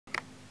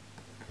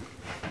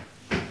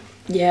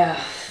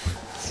Yeah,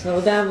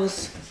 so that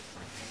was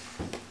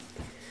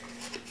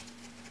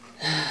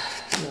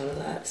a lot of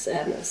that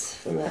sadness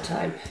from that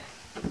time.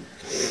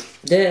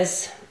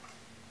 This,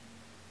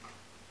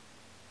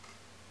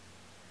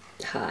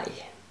 hi,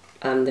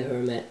 I'm the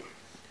hermit.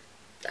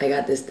 I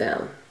got this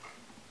down.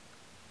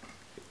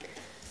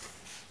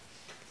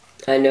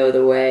 I know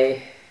the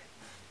way.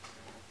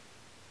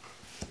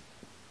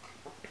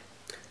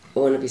 I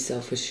want to be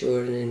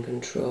self-assured and in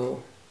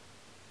control.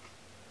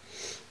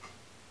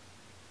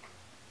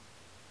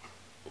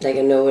 Like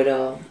I know it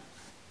all.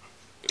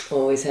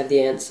 Always have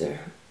the answer.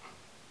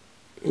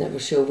 Never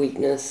show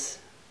weakness.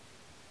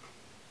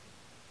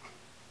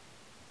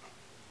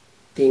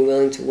 Being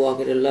willing to walk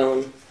it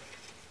alone.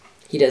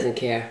 He doesn't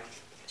care.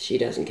 She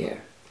doesn't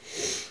care.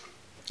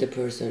 The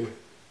person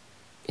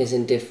is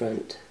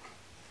indifferent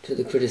to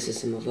the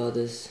criticism of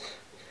others.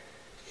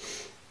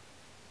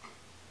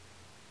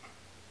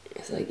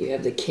 It's like you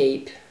have the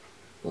cape,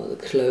 or the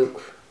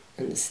cloak,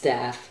 and the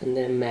staff, and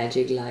the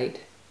magic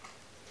light.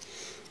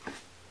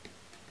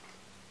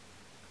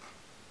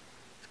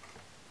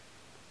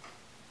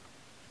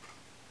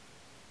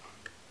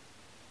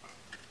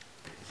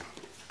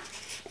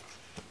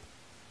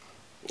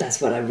 That's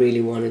what I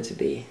really wanted to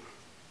be.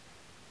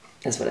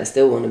 That's what I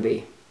still want to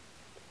be.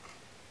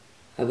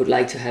 I would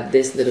like to have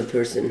this little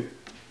person.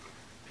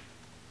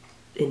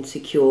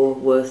 Insecure,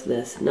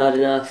 worthless, not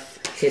enough,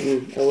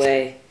 hidden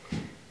away,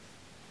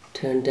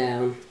 turned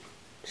down,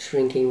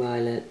 shrinking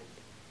violet,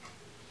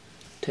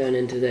 turn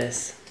into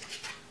this.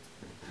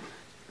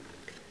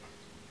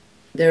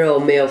 They're all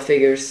male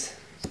figures.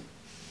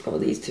 All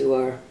these two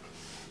are.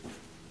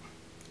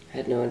 I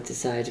had no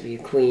desire to be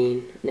a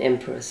queen, an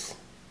empress.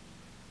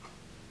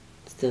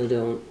 Still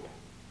don't.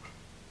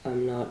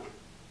 I'm not.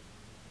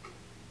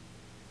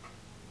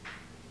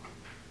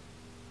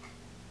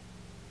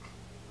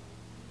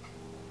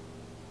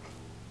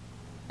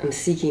 I'm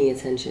seeking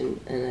attention,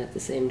 and at the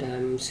same time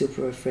I'm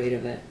super afraid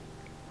of it.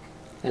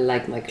 I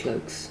like my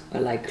cloaks. I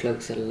like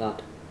cloaks a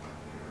lot.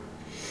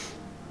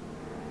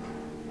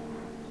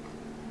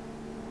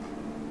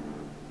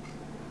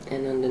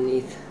 And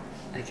underneath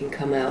I can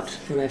come out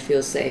when I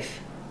feel safe.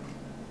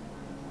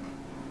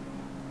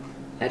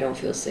 I don't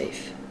feel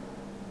safe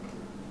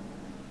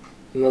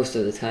most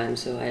of the time,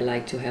 so I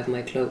like to have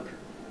my cloak.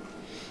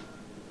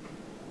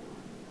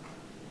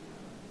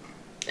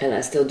 And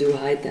I still do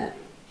hide that.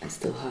 I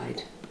still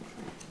hide.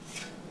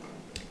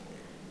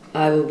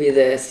 I will be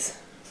this.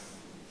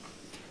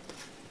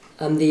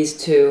 I'm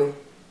these two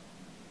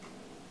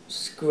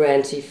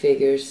scranty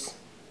figures.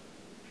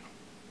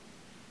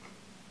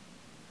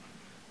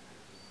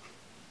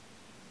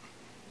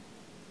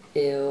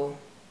 Ill,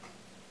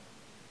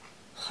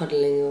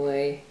 huddling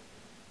away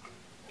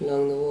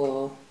along the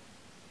wall.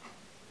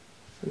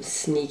 I'm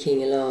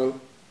sneaking along.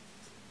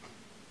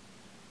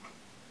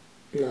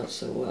 Not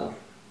so well.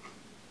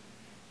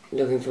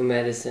 Looking for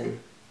medicine.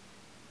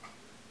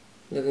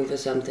 Looking for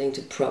something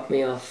to prop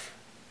me up.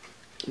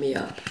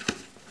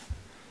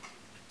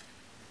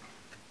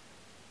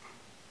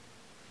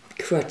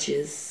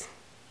 Crutches.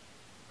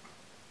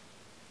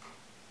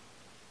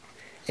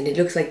 And it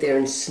looks like they're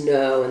in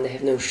snow and they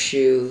have no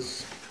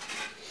shoes.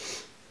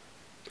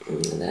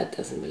 That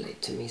doesn't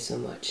relate to me so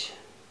much.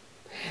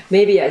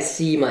 Maybe I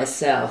see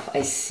myself.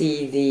 I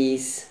see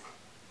these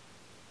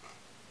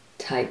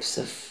types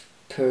of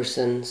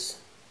persons,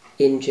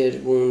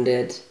 injured,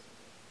 wounded,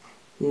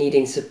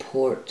 needing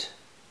support,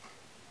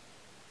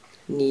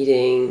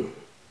 needing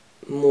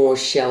more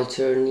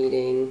shelter,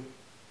 needing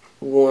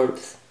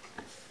warmth,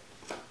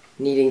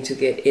 needing to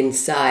get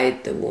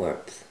inside the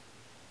warmth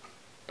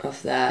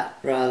of that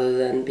rather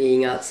than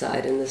being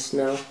outside in the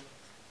snow.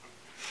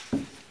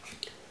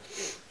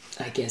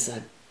 I guess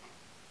I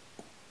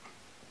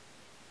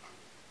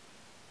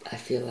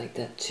feel like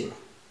that too.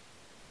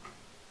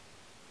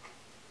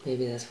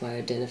 Maybe that's why I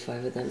identify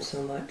with them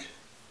so much.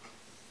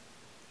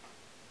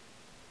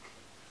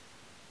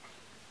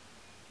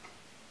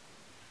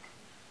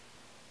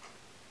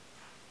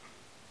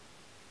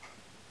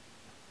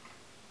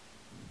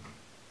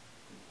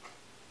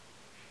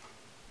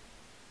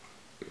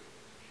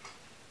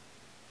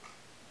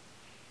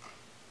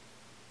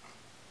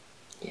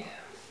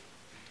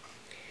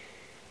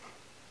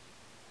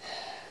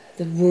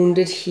 The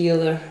wounded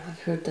healer.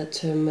 I've heard that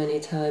term many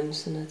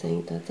times, and I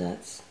think that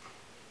that's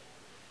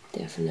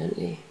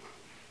definitely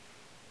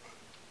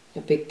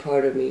a big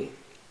part of me.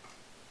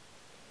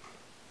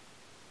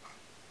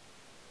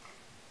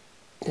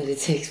 That it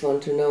takes one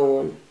to know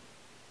one.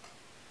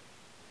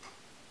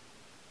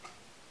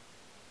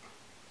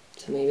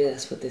 So maybe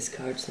that's what this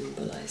card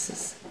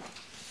symbolizes.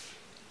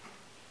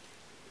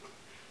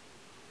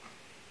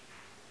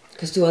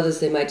 Because to others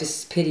they might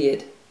just pity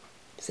it,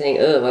 saying,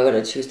 "Oh, why would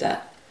I choose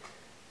that?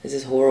 This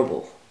is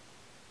horrible."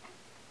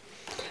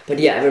 But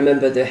yeah, I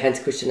remember the Hans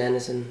Christian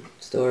Andersen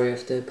story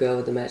of the girl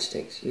with the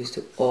matchsticks. She used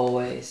to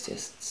always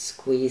just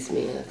squeeze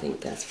me, and I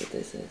think that's what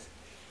this is.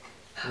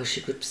 How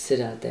she could sit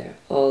out there,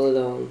 all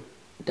alone,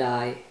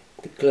 die,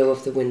 the glow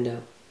of the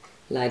window,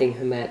 lighting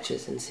her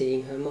matches and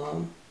seeing her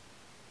mom.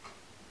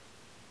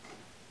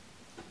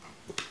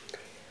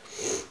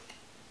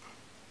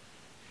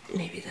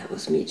 Maybe that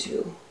was me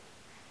too.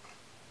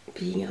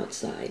 Being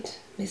outside,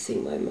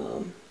 missing my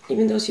mom,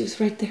 even though she was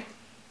right there.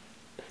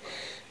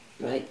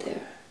 Right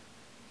there.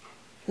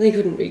 They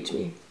couldn't reach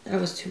me. I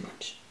was too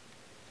much.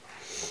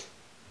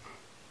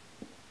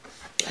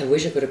 I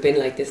wish I could have been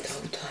like this the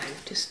whole time.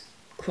 Just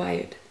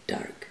quiet,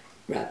 dark,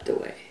 wrapped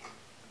away.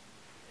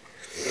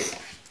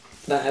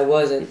 But I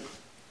wasn't.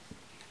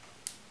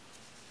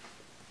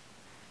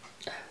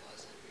 I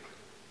wasn't.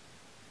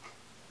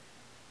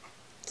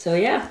 So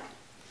yeah.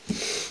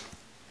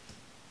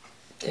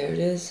 There it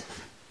is.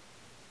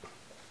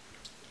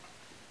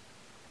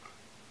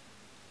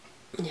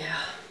 Yeah.